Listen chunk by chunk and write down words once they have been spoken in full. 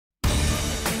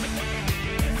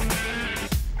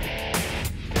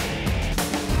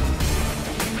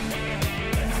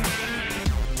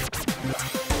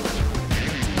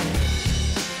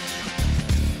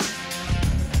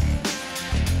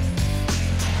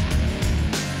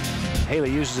Haley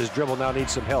uses his dribble, now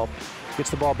needs some help. Gets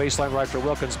the ball baseline right for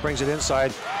Wilkins, brings it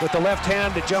inside. With the left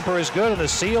hand, the jumper is good and the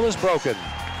seal is broken.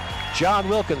 John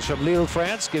Wilkins from Lille,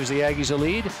 France gives the Aggies a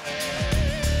lead.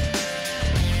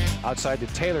 Outside to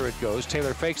Taylor it goes.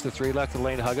 Taylor fakes the three, left the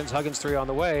lane Huggins. Huggins three on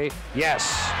the way.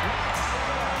 Yes!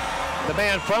 The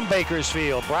man from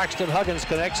Bakersfield, Braxton Huggins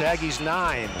connects. Aggies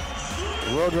 9.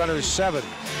 Roadrunners 7.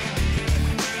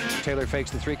 Taylor fakes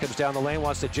the three, comes down the lane,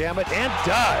 wants to jam it, and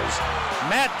does.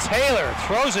 Matt Taylor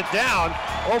throws it down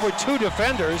over two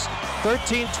defenders.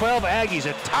 13-12 Aggies,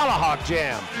 a tomahawk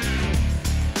jam.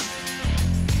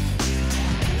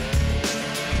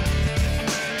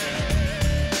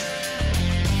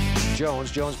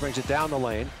 Jones brings it down the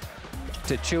lane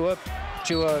to Chua.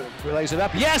 Chua lays it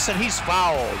up. Yes, and he's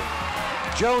fouled.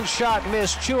 Jones' shot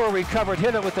missed. Chua recovered,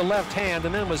 hit it with the left hand,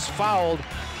 and then was fouled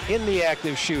in the act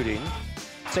of shooting.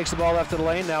 Takes the ball left of the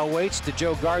lane, now waits to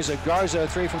Joe Garza. Garza,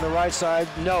 three from the right side.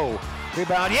 No.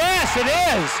 Rebound. Yes, it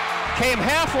is! Came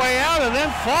halfway out and then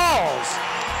falls.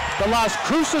 The Las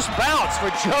Cruces bounce for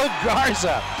Joe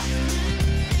Garza.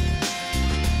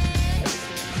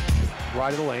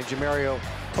 Right of the lane, Jamario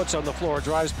puts on the floor,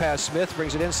 drives past Smith,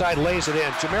 brings it inside, lays it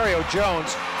in. Jamario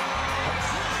Jones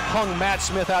hung Matt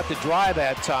Smith out to dry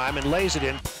that time and lays it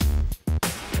in.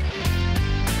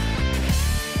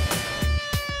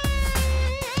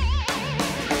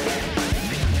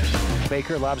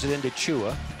 Baker lobs it into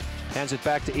Chua, hands it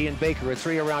back to Ian Baker, a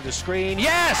three around the screen.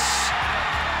 Yes!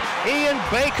 Ian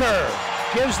Baker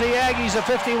gives the Aggies a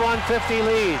 51-50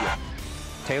 lead.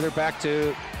 Taylor back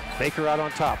to Baker out on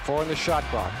top, four in the shot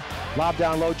clock. Lob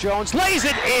down low, Jones lays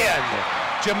it in!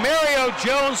 Jamario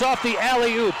Jones off the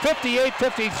alley-oop,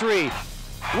 58-53.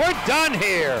 We're done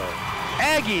here.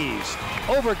 Aggies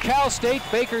over Cal State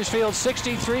Bakersfield,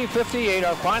 63-58,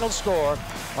 our final score.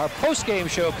 Our post-game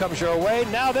show comes your way.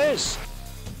 Now this.